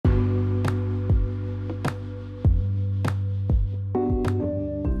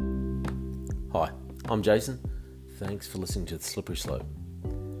Hi, I'm Jason. Thanks for listening to The Slippery Slope.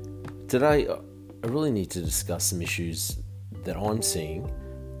 Today, I really need to discuss some issues that I'm seeing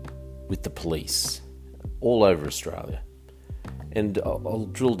with the police all over Australia. And I'll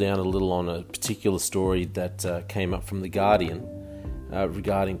drill down a little on a particular story that came up from The Guardian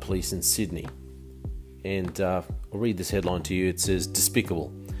regarding police in Sydney. And I'll read this headline to you. It says,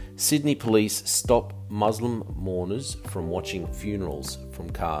 "Despicable. Sydney police stop Muslim mourners from watching funerals from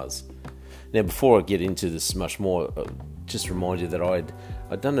cars." Now, before I get into this much more, just remind you that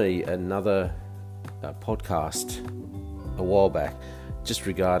I'd done another podcast a while back just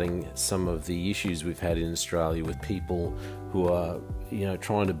regarding some of the issues we've had in Australia with people who are,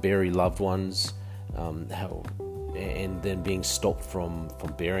 trying to bury loved ones, and then being stopped from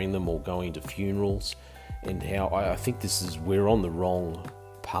burying them or going to funerals, and how I think we're on the wrong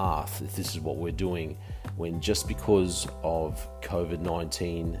path if this is what we're doing, when just because of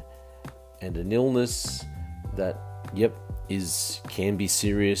COVID-19 and an illness that can be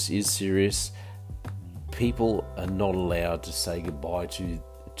serious, is serious, people are not allowed to say goodbye to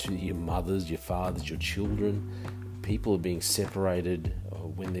your mothers, your fathers, your children. People are being separated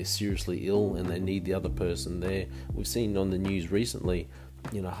when they're seriously ill and they need the other person there. We've seen on the news recently,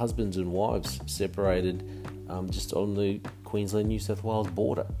 husbands and wives separated just on the Queensland-New South Wales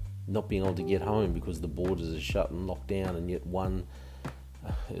border, not being able to get home because the borders are shut and locked down, and yet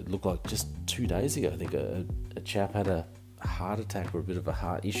it looked like just 2 days ago, I think a chap had a heart attack or a bit of a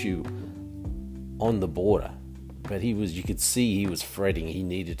heart issue on the border. But you could see he was fretting. He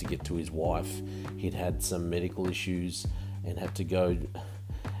needed to get to his wife. He'd had some medical issues and had to go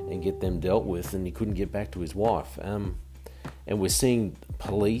and get them dealt with, and he couldn't get back to his wife. And we're seeing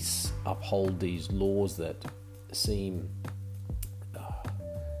police uphold these laws that seem,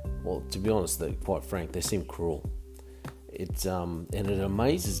 to be honest, they're quite frank, they seem cruel. And it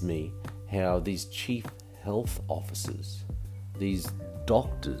amazes me how these chief health officers, these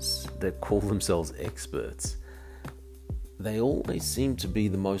doctors that call themselves experts, they always seem to be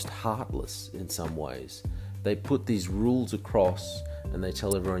the most heartless in some ways. They put these rules across and they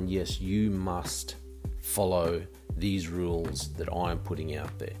tell everyone, yes, you must follow these rules that I'm putting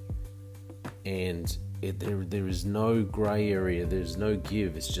out there. And there is no grey area, there's no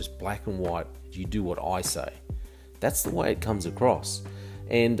give, it's just black and white. You do what I say. That's the way it comes across.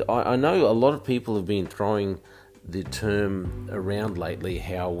 And I know a lot of people have been throwing the term around lately,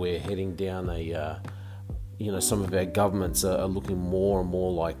 how we're heading down some of our governments are looking more and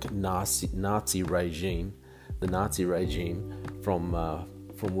more like Nazi regime, the Nazi regime from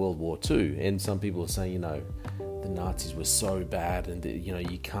World War II. And some people are saying, the Nazis were so bad, and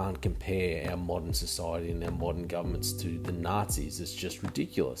you can't compare our modern society and our modern governments to the Nazis. It's just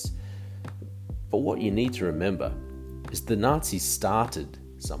ridiculous. But what you need to remember is the Nazis started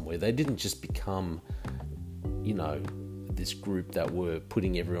somewhere. They didn't just become, this group that were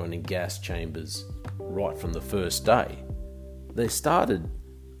putting everyone in gas chambers right from the first day. They started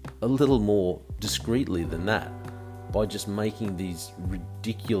a little more discreetly than that, by just making these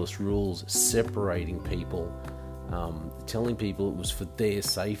ridiculous rules, separating people, telling people it was for their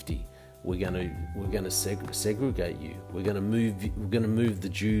safety. We're going to segregate you. We're going to move the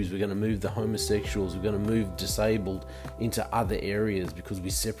Jews. We're going to move the homosexuals. We're going to move disabled into other areas because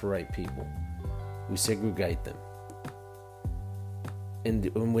we separate people. We segregate them. And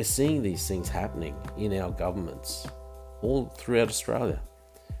when we're seeing these things happening in our governments all throughout Australia.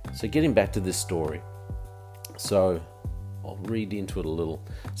 So getting back to this story. So I'll read into it a little.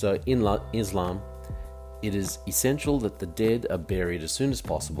 So in Islam, it is essential that the dead are buried as soon as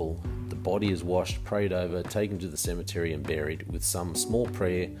possible. The body is washed, prayed over, taken to the cemetery and buried with some small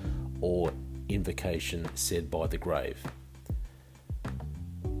prayer or invocation said by the grave.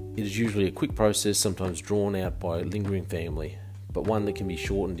 It is usually a quick process, sometimes drawn out by a lingering family, but one that can be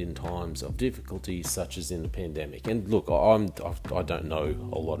shortened in times of difficulty, such as in the pandemic. And look, I don't know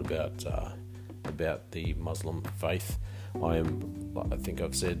a lot about the Muslim faith. I think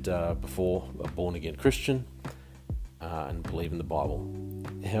I've said before, a born-again Christian and believe in the Bible.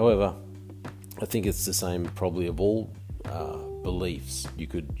 However, I think it's the same probably of all beliefs. You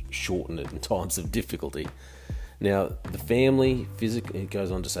could shorten it in times of difficulty. Now, it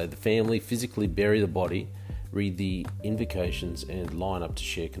goes on to say, the family physically bury the body, read the invocations and line up to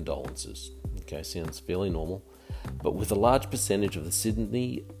share condolences. Okay, sounds fairly normal. But with a large percentage of the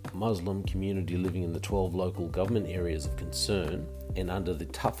Sydney Muslim community living in the 12 local government areas of concern and under the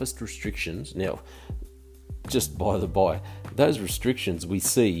toughest restrictions. Now, just by the by, those restrictions we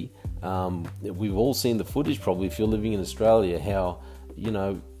see, we've all seen the footage probably if you're living in Australia, how,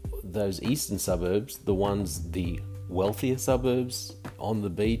 those eastern suburbs, the wealthier suburbs on the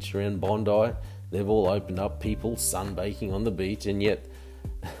beach around Bondi. They've all opened up, people sunbaking on the beach, and yet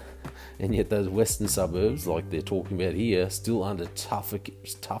those western suburbs, like they're talking about here, still under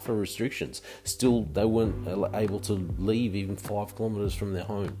tougher restrictions. Still, they weren't able to leave even 5 kilometres from their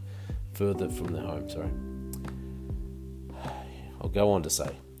home, further from their home, sorry. I'll go on to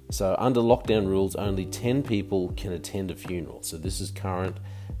say, so under lockdown rules, only 10 people can attend a funeral. So this is current,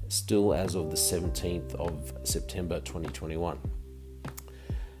 still as of the 17th of September 2021.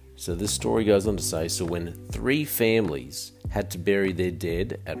 So this story goes on to say, so when 3 families had to bury their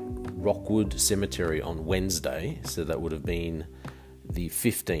dead at Rockwood Cemetery on Wednesday, so that would have been the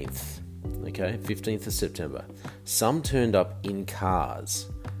 15th, 15th of September, some turned up in cars,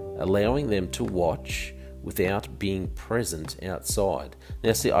 allowing them to watch without being present outside.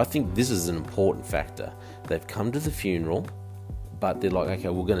 Now see, I think this is an important factor. They've come to the funeral, but they're like, okay,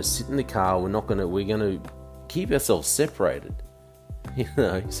 we're going to sit in the car, we're going to keep ourselves separated.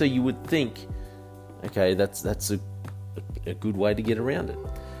 So you would think, okay, that's a good way to get around it.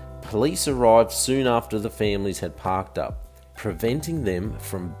 Police arrived soon after the families had parked up, preventing them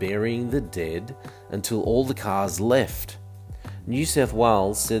from burying the dead until all the cars left. New South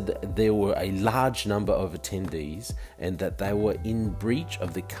Wales said that there were a large number of attendees and that they were in breach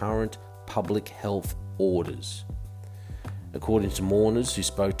of the current public health orders. According to mourners who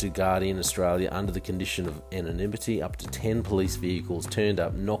spoke to Guardian Australia under the condition of anonymity, up to 10 police vehicles turned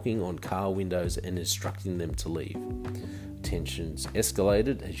up, knocking on car windows and instructing them to leave. Tensions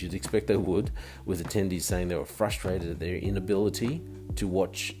escalated, as you'd expect they would, with attendees saying they were frustrated at their inability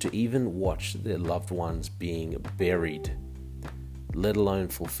to even watch their loved ones being buried, let alone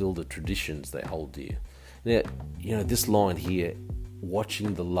fulfill the traditions they hold dear. Now, this line here,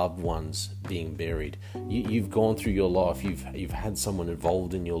 watching the loved ones being buried. You've gone through your life, you've had someone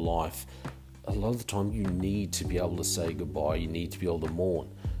involved in your life. A lot of the time you need to be able to say goodbye, you need to be able to mourn.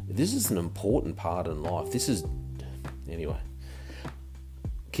 This is an important part in life. Anyway,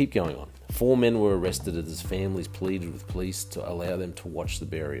 keep going on. 4 men were arrested as families pleaded with police to allow them to watch the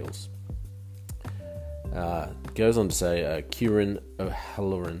burials. Goes on to say, Kieran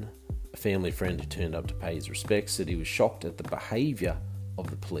O'Halloran, a family friend who turned up to pay his respects, said he was shocked at the behaviour of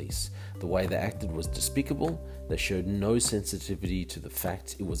the police. The way they acted was despicable. They showed no sensitivity to the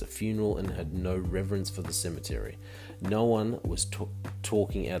fact it was a funeral and had no reverence for the cemetery. No one was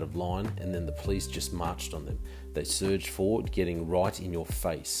talking out of line, and then the police just marched on them. They surged forward, getting right in your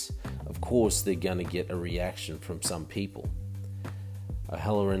face. Of course, they're going to get a reaction from some people.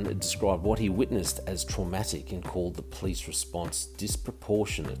 O'Halloran described what he witnessed as traumatic and called the police response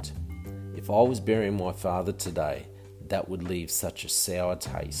disproportionate. If I was burying my father today, that would leave such a sour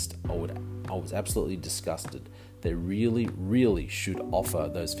taste. I was absolutely disgusted. They really, really should offer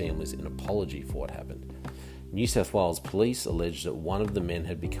those families an apology for what happened. New South Wales police alleged that one of the men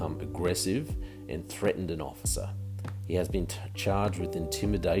had become aggressive and threatened an officer. He has been charged with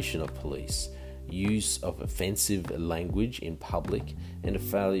intimidation of police, use of offensive language in public, and a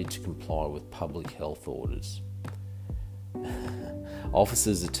failure to comply with public health orders.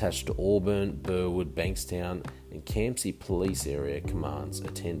 Officers attached to Auburn, Burwood, Bankstown and Campsie police area commands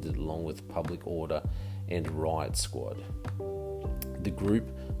attended along with public order and riot squad. The group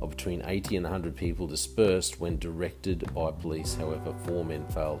of between 80 and 100 people dispersed when directed by police. However, 4 men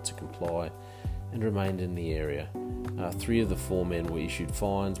failed to comply and remained in the area. 3 of the 4 men were issued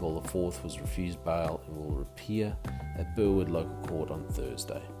fines, while the 4th was refused bail and will appear at Burwood Local Court on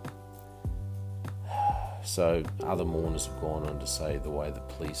Thursday. So other mourners have gone on to say the way the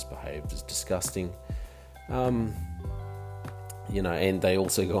police behaved is disgusting. And they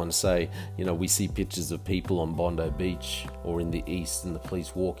also go on to say, we see pictures of people on Bondi Beach or in the east and the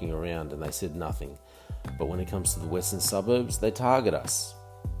police walking around and they said nothing. But when it comes to the western suburbs, they target us.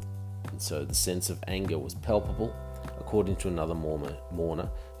 And so the sense of anger was palpable, according to another mourner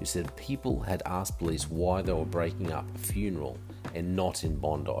who said people had asked police why they were breaking up a funeral and not in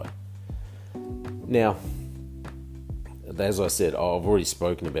Bondi. Now, as I said, I've already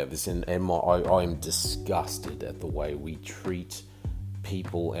spoken about this, and I am disgusted at the way we treat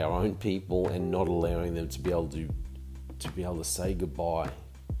people, our own people, and not allowing them to be able to say goodbye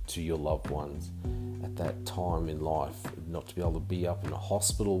to your loved ones at that time in life, not to be able to be up in a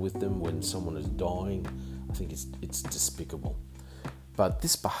hospital with them when someone is dying. I think it's despicable. But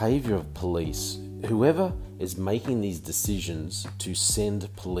this behaviour of police, whoever is making these decisions to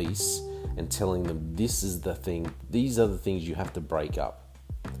send police and telling them this is the thing, these are the things you have to break up.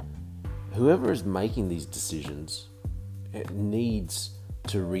 Whoever is making these decisions needs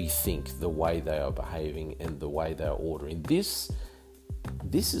to rethink the way they are behaving and the way they are ordering. This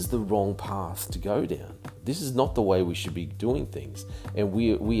is the wrong path to go down. This is not the way we should be doing things. And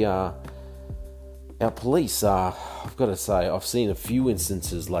our police are, I've got to say, I've seen a few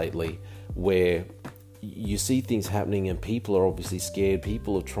instances lately where you see things happening and people are obviously scared.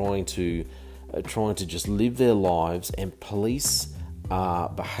 People are trying to just live their lives, and police are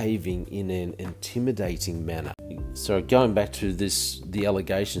behaving in an intimidating manner. So going back to the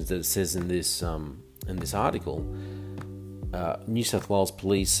allegations that it says in this article, New South Wales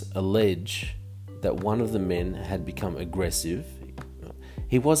police allege that one of the men had become aggressive.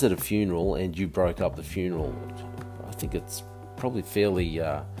 He was at a funeral and you broke up the funeral. I think it's probably fairly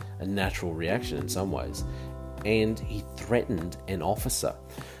a natural reaction in some ways. And he threatened an officer.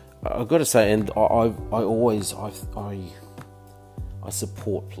 I've got to say, and I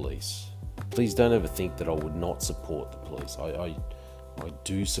support police. Please don't ever think that I would not support the police. I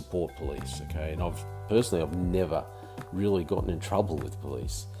do support police, okay? And I've never really gotten in trouble with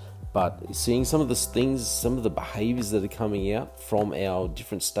police. But seeing some of the things, some of the behaviours that are coming out from our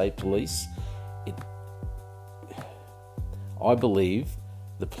different state police, I believe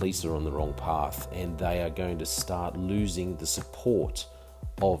the police are on the wrong path, and they are going to start losing the support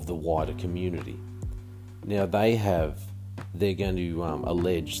of the wider community. Now they're going to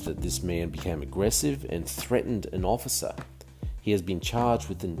allege that this man became aggressive and threatened an officer. He has been charged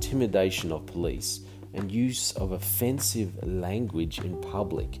with intimidation of police and use of offensive language in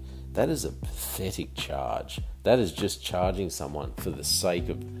public. That is a pathetic charge. That is just charging someone for the sake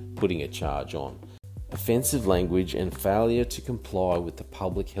of putting a charge on. Offensive language and failure to comply with the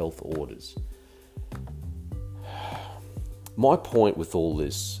public health orders. My point with all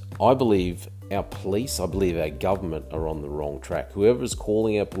this, I believe our police, I believe our government are on the wrong track. Whoever is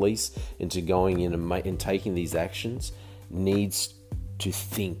calling our police into going in and taking these actions needs to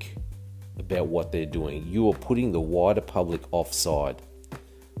think about what they're doing. You are putting the wider public offside.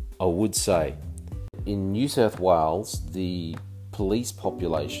 I would say in New South Wales, the police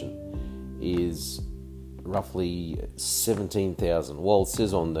population is roughly 17,000. Well, it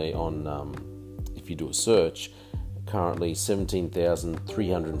says if you do a search, currently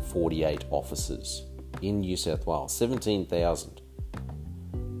 17,348 officers in New South Wales. 17,000.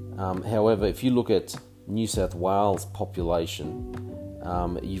 However, if you look at New South Wales population,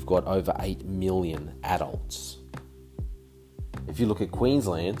 you've got over 8 million adults. If you look at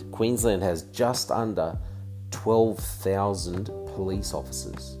Queensland has just under 12,000 police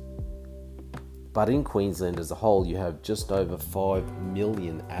officers. But in Queensland as a whole, you have just over 5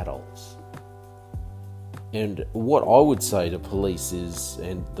 million adults. And what I would say to police is,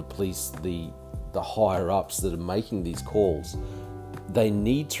 and the police, the higher ups that are making these calls, they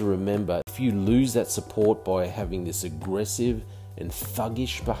need to remember, if you lose that support by having this aggressive and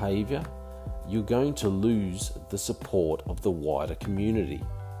thuggish behaviour, you're going to lose the support of the wider community.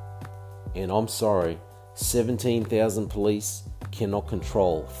 And I'm sorry, 17,000 police cannot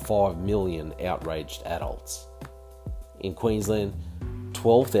control 5 million outraged adults. In Queensland,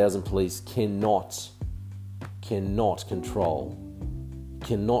 12,000 police cannot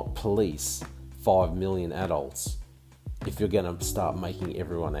police 5 million adults if you're going to start making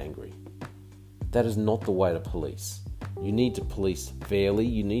everyone angry. That is not the way to police. You need to police fairly.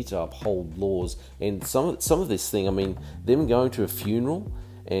 You need to uphold laws. And some of this thing, I mean, them going to a funeral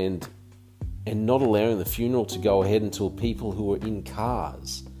and not allowing the funeral to go ahead until people who are in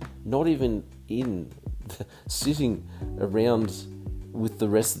cars, not even sitting around with the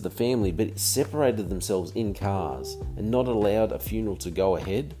rest of the family, but separated themselves in cars and not allowed a funeral to go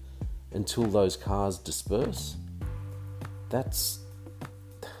ahead until those cars disperse. That's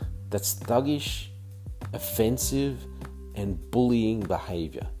thuggish, offensive, and bullying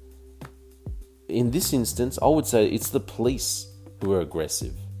behaviour. In this instance, I would say it's the police who are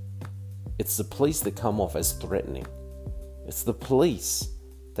aggressive. It's the police that come off as threatening. It's the police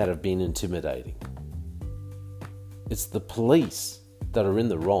that have been intimidating. It's the police that are in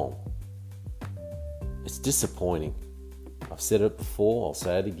the wrong. It's disappointing. I've said it before, I'll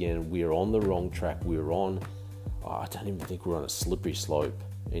say it again. We are on the wrong track. I don't even think we're on a slippery slope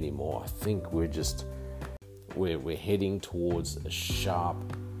anymore. I think we're heading towards a sharp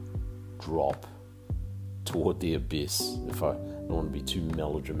drop toward the abyss, if I don't want to be too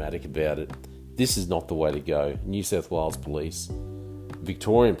melodramatic about it. This is not the way to go. New South Wales police,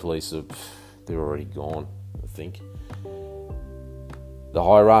 Victorian police, they're already gone, I think. The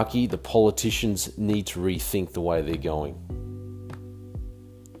hierarchy, the politicians need to rethink the way they're going.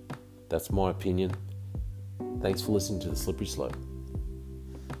 That's my opinion. Thanks for listening to The Slippery Slope.